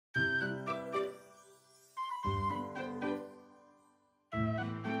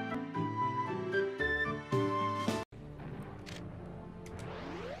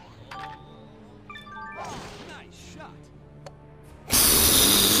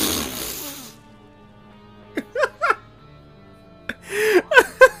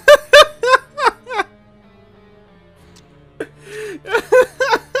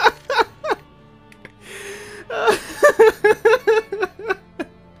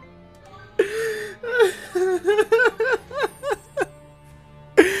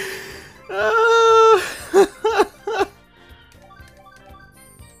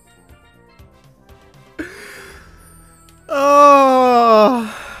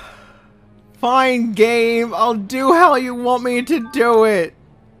Fine, game. I'll do how you want me to do it.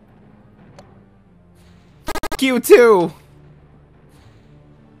 Fuck you too.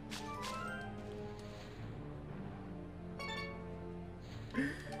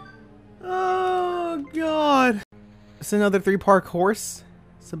 Oh, God. It's another 3-part course.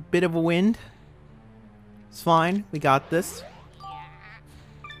 It's a bit of a wind. It's fine. We got this.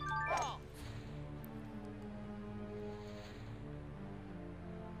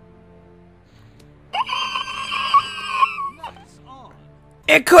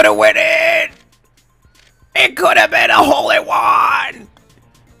 It could have went in! It could have been a hole in one!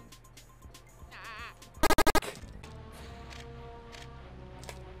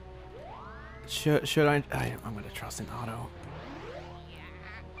 Should I? I'm gonna trust an auto.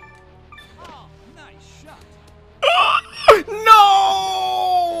 Oh, nice shot.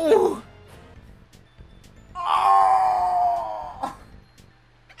 No! Oh!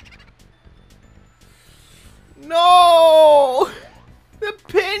 No! The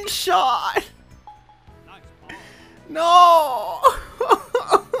pin shot! Nice ball. No!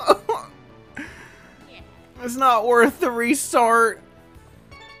 It's not worth the restart.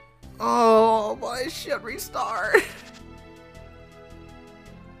 Oh, but I should restart.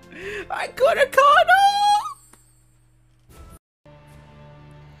 I could have caught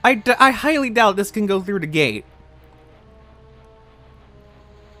up! I highly doubt this can go through the gate.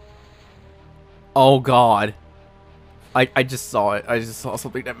 Oh, God. I just saw it. I just saw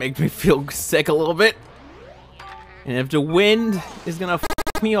something that makes me feel sick a little bit. And if the wind is gonna f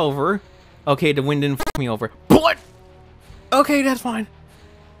me over... Okay, the wind didn't f me over. But... Okay, that's fine.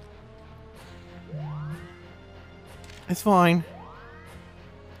 It's fine.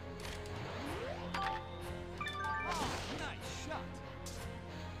 Oh, nice shot.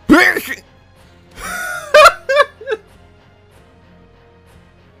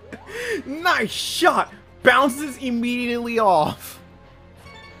 Nice shot! Bounces immediately off.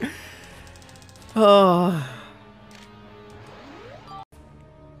 Oh.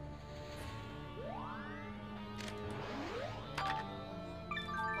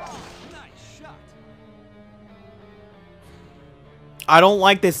 Nice shot. I don't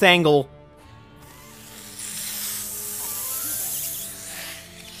like this angle.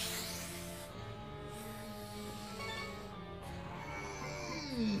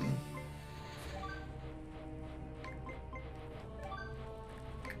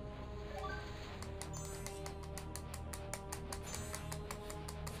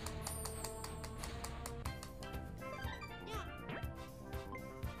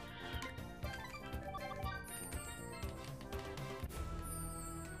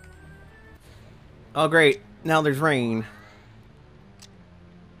 Oh great, now there's rain.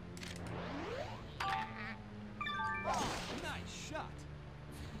 Oh, nice shot.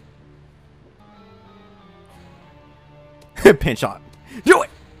 Pin shot. Do it!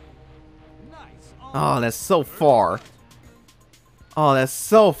 Nice. Oh, that's so far. Oh, that's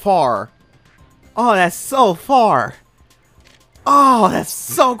so far. Oh, that's so far. Oh, that's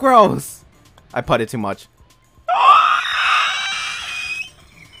so gross. I putted too much.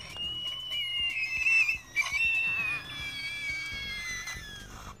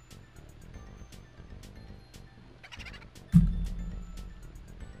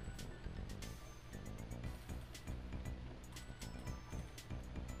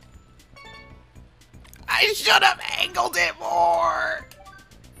 I should have angled it more!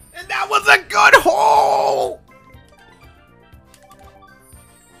 And that was a good hole!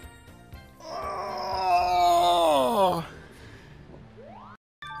 Oh.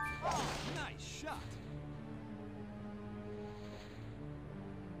 Oh, nice shot.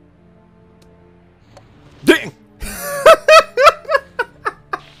 Dang!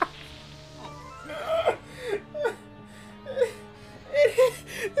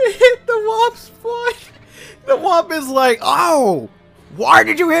 It hit the Wop's foot. The Wop is like, oh, why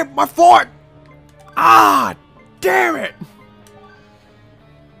did you hit my foot? Ah, damn it.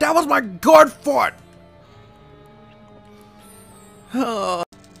 That was my good foot. Oh,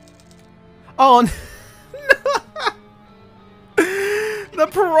 no. The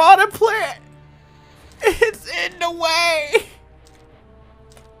piranha plant. It's in the way.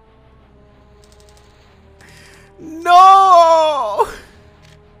 No.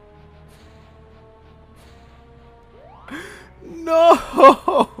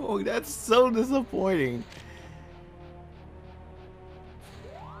 No, that's so disappointing.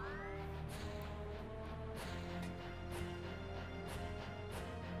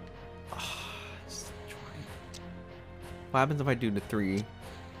 What happens if I do the 3?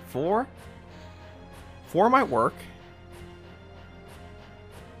 4? 4 might work.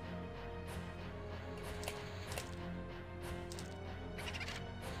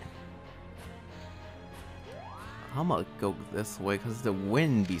 I'm gonna go this way because the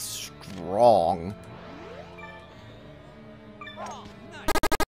wind be strong. Oh, nice.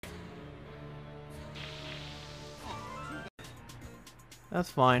 That's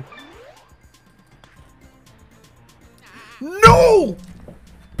fine. No!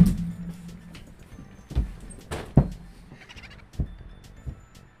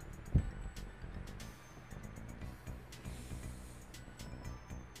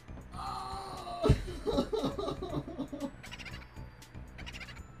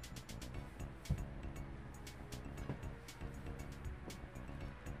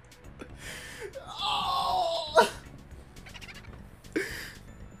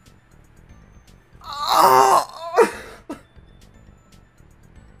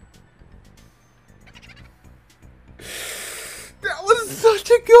 That was such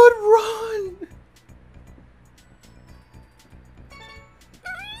a good run!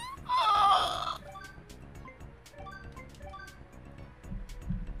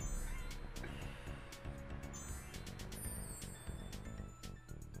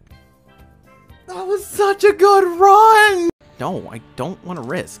 That was such a good run! No, I don't want to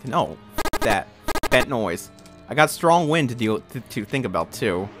risk. No. That. That noise. I got strong wind to deal to think about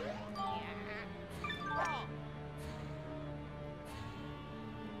too.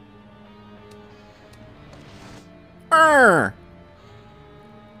 Urgh.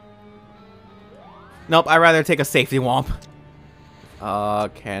 Nope, I'd rather take a safety womp.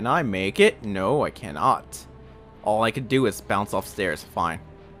 Can I make it? No, I cannot. All I could do is bounce off stairs. Fine.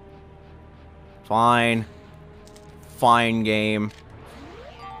 Fine. Fine, game.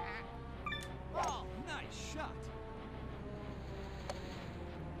 Oh, nice shot.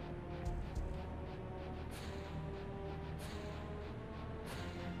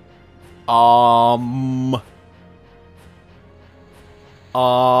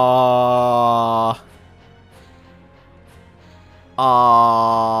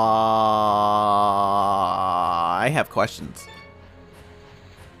 I have questions.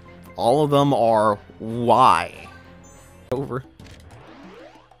 All of them are why. Over.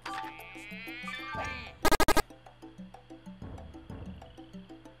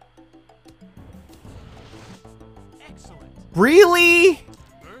 Excellent. Really?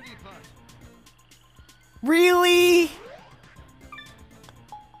 Birdie putt. Really?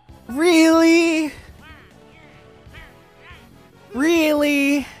 Really?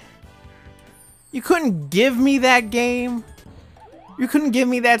 Really? You couldn't give me that game? You couldn't give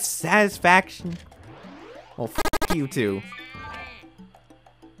me that satisfaction? Well, f you too.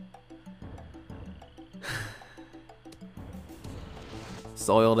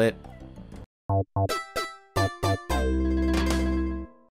 Soiled it.